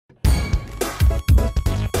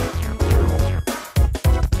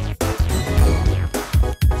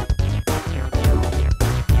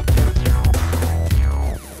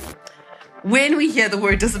When we hear the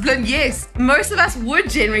word discipline, yes, most of us would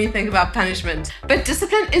generally think about punishment, but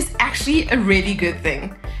discipline is actually a really good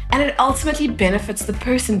thing, and it ultimately benefits the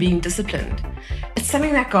person being disciplined. It's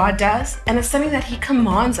something that God does, and it's something that He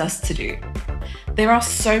commands us to do. There are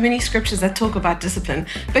so many scriptures that talk about discipline,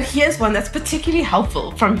 but here's one that's particularly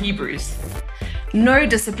helpful from Hebrews. No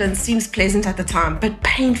discipline seems pleasant at the time, but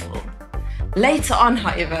painful. Later on,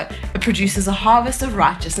 however, it produces a harvest of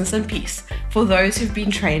righteousness and peace for those who've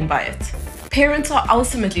been trained by it. Parents are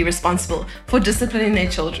ultimately responsible for disciplining their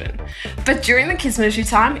children, but during the kids' ministry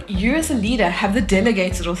time, you as a leader have the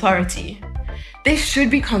delegated authority. There should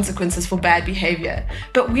be consequences for bad behavior,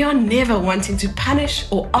 but we are never wanting to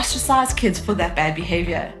punish or ostracize kids for that bad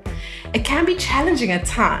behavior. It can be challenging at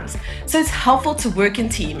times, so it's helpful to work in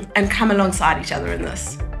team and come alongside each other in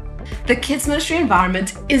this. The kids' ministry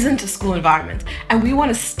environment isn't a school environment, and we want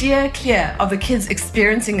to steer clear of the kids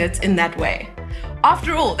experiencing it in that way.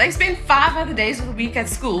 After all, they spend 5 other days of the week at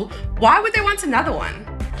school. Why would they want another one?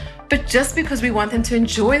 But just because we want them to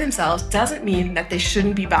enjoy themselves doesn't mean that there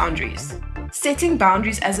shouldn't be boundaries. Setting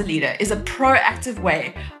boundaries as a leader is a proactive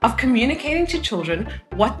way of communicating to children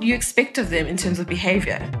what you expect of them in terms of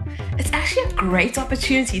behavior. It's actually a great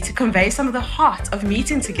opportunity to convey some of the heart of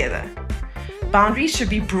meeting together. Boundaries should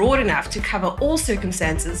be broad enough to cover all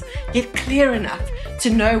circumstances, yet clear enough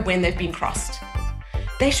to know when they've been crossed.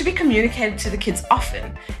 They should be communicated to the kids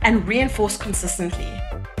often and reinforced consistently.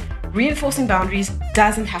 Reinforcing boundaries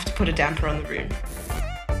doesn't have to put a damper on the room.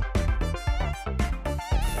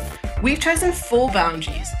 We've chosen 4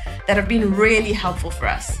 boundaries that have been really helpful for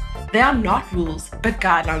us. They are not rules, but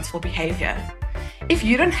guidelines for behavior. If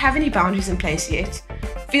you don't have any boundaries in place yet,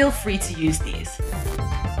 feel free to use these.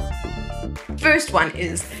 First one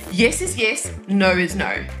is yes, no is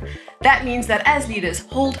no. That means that as leaders,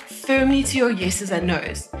 hold firmly to your yeses and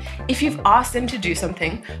nos. If you've asked them to do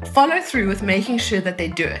something, follow through with making sure that they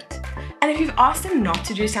do it. And if you've asked them not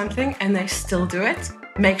to do something and they still do it,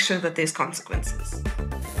 make sure that there's consequences.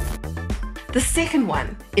 The second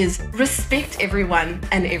one is respect everyone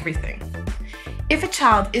and everything. If a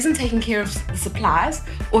child isn't taking care of the supplies,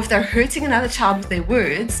 or if they're hurting another child with their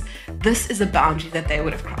words, this is a boundary that they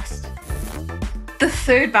would have crossed. The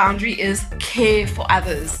third boundary is care for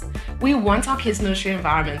others. We want our kids' ministry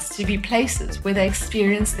environments to be places where they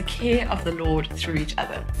experience the care of the Lord through each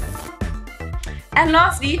other. And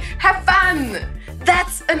lastly, have fun!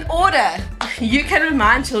 That's an order! You can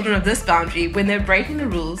remind children of this boundary when they're breaking the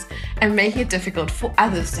rules and making it difficult for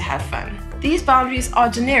others to have fun. These boundaries are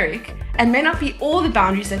generic and may not be all the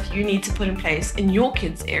boundaries that you need to put in place in your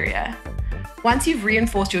kids' area. Once you've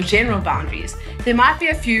reinforced your general boundaries, there might be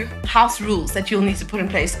a few house rules that you'll need to put in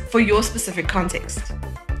place for your specific context.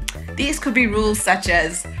 These could be rules such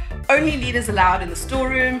as only leaders allowed in the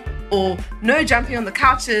storeroom, or no jumping on the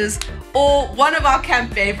couches, or one of our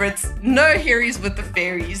camp favorites, no hairies with the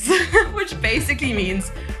fairies, which basically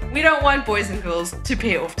means we don't want boys and girls to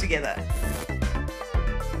pair off together.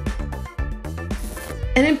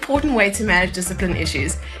 An important way to manage discipline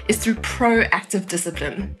issues is through proactive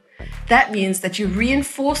discipline. That means that you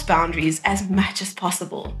reinforce boundaries as much as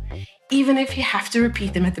possible, even if you have to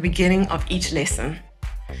repeat them at the beginning of each lesson.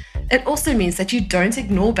 It also means that you don't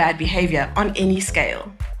ignore bad behavior on any scale.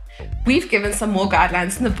 We've given some more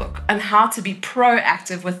guidelines in the book on how to be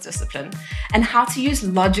proactive with discipline and how to use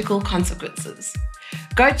logical consequences.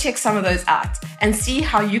 Go check some of those out and see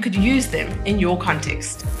how you could use them in your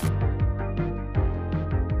context.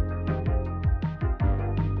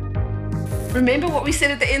 Remember what we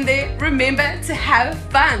said at the end there? Remember to have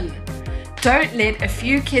fun. Don't let a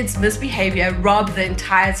few kids' misbehavior rob the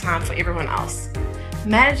entire time for everyone else.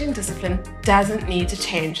 Managing discipline doesn't need to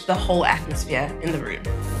change the whole atmosphere in the room.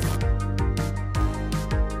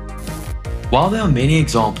 While there are many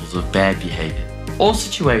examples of bad behavior, all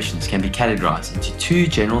situations can be categorized into 2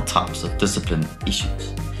 general types of discipline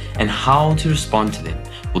issues, and how to respond to them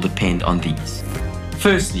will depend on these.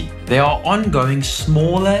 Firstly, there are ongoing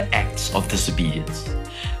smaller acts of disobedience.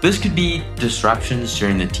 This could be disruptions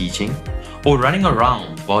during the teaching, or running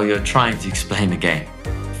around while you're trying to explain a game.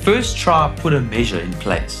 First, try to put a measure in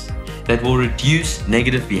place that will reduce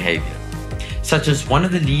negative behavior, such as one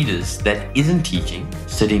of the leaders that isn't teaching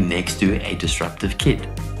sitting next to a disruptive kid,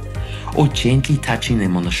 or gently touching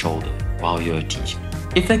them on the shoulder while you're teaching.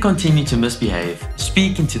 If they continue to misbehave,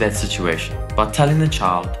 speak into that situation by telling the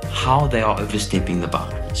child how they are overstepping the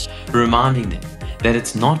boundaries, reminding them that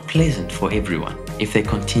it's not pleasant for everyone if they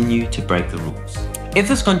continue to break the rules. If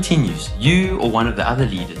this continues, you or one of the other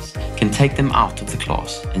leaders can take them out of the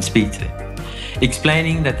class and speak to them,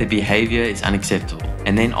 explaining that their behavior is unacceptable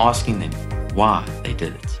and then asking them why they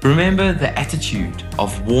did it. Remember the attitude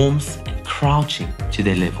of warmth and crouching to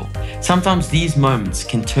their level. Sometimes these moments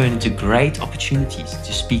can turn into great opportunities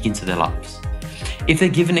to speak into their lives. If they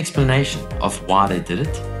give an explanation of why they did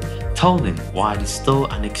it, tell them why it is still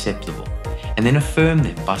unacceptable, and then affirm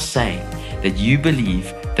them by saying that you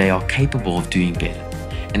believe they are capable of doing better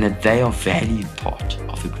and that they are a valued part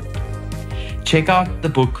of the group. Check out the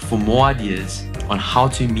book for more ideas on how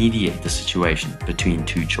to mediate the situation between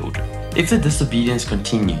two children. If the disobedience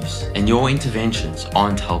continues and your interventions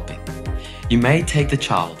aren't helping, you may take the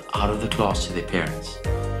child out of the class to their parents.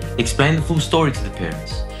 Explain the full story to the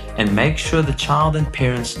parents and make sure the child and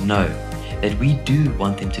parents know that we do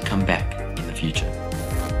want them to come back in the future.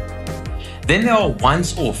 Then there are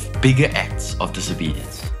once-off bigger acts of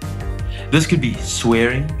disobedience. This could be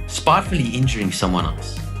swearing, spitefully injuring someone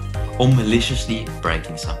else, or maliciously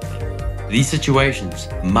breaking something. These situations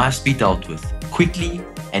must be dealt with quickly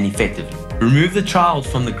and effectively. Remove the child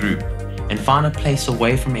from the group and find a place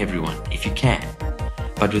away from everyone if you can,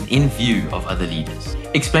 but within view of other leaders.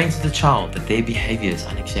 Explain to the child that their behavior is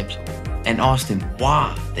unacceptable and ask them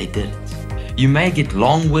why they did it. You may get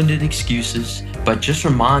long-winded excuses, but just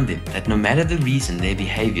remind them that no matter the reason, their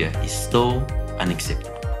behavior is still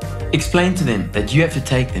unacceptable. Explain to them that you have to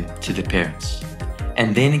take them to their parents,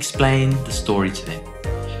 and then explain the story to them.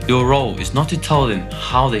 Your role is not to tell them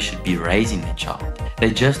how they should be raising their child.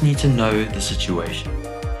 They just need to know the situation.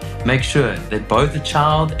 Make sure that both the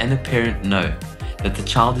child and the parent know that the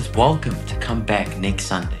child is welcome to come back next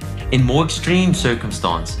Sunday. In more extreme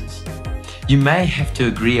circumstances, you may have to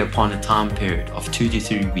agree upon a time period of 2 to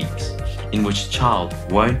 3 weeks in which the child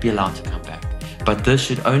won't be allowed to come back, but this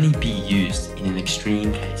should only be used in an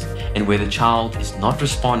extreme case and where the child is not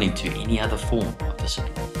responding to any other form of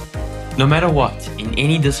discipline. No matter what, in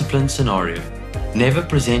any discipline scenario, never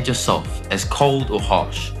present yourself as cold or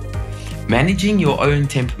harsh. Managing your own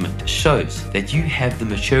temperament shows that you have the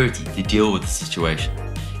maturity to deal with the situation.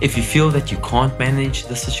 If you feel that you can't manage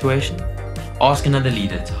the situation, ask another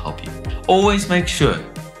leader to help you. Always make sure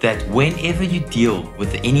that whenever you deal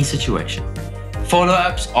with any situation,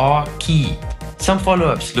 follow-ups are key. Some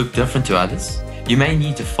follow-ups look different to others. You may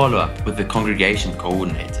need to follow up with the congregation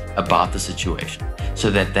coordinator about the situation so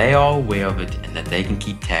that they are aware of it and that they can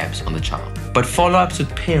keep tabs on the child. But follow-ups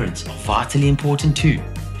with parents are vitally important too.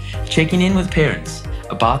 Checking in with parents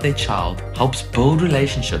about their child helps build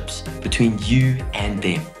relationships between you and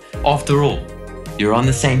them. After all, you're on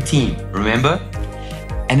the same team, remember?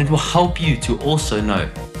 And it will help you to also know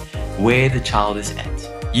where the child is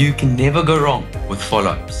at. You can never go wrong with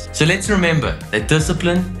follow-ups. So let's remember that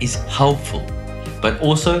discipline is helpful, but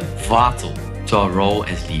also vital to our role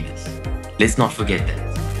as leaders. Let's not forget that.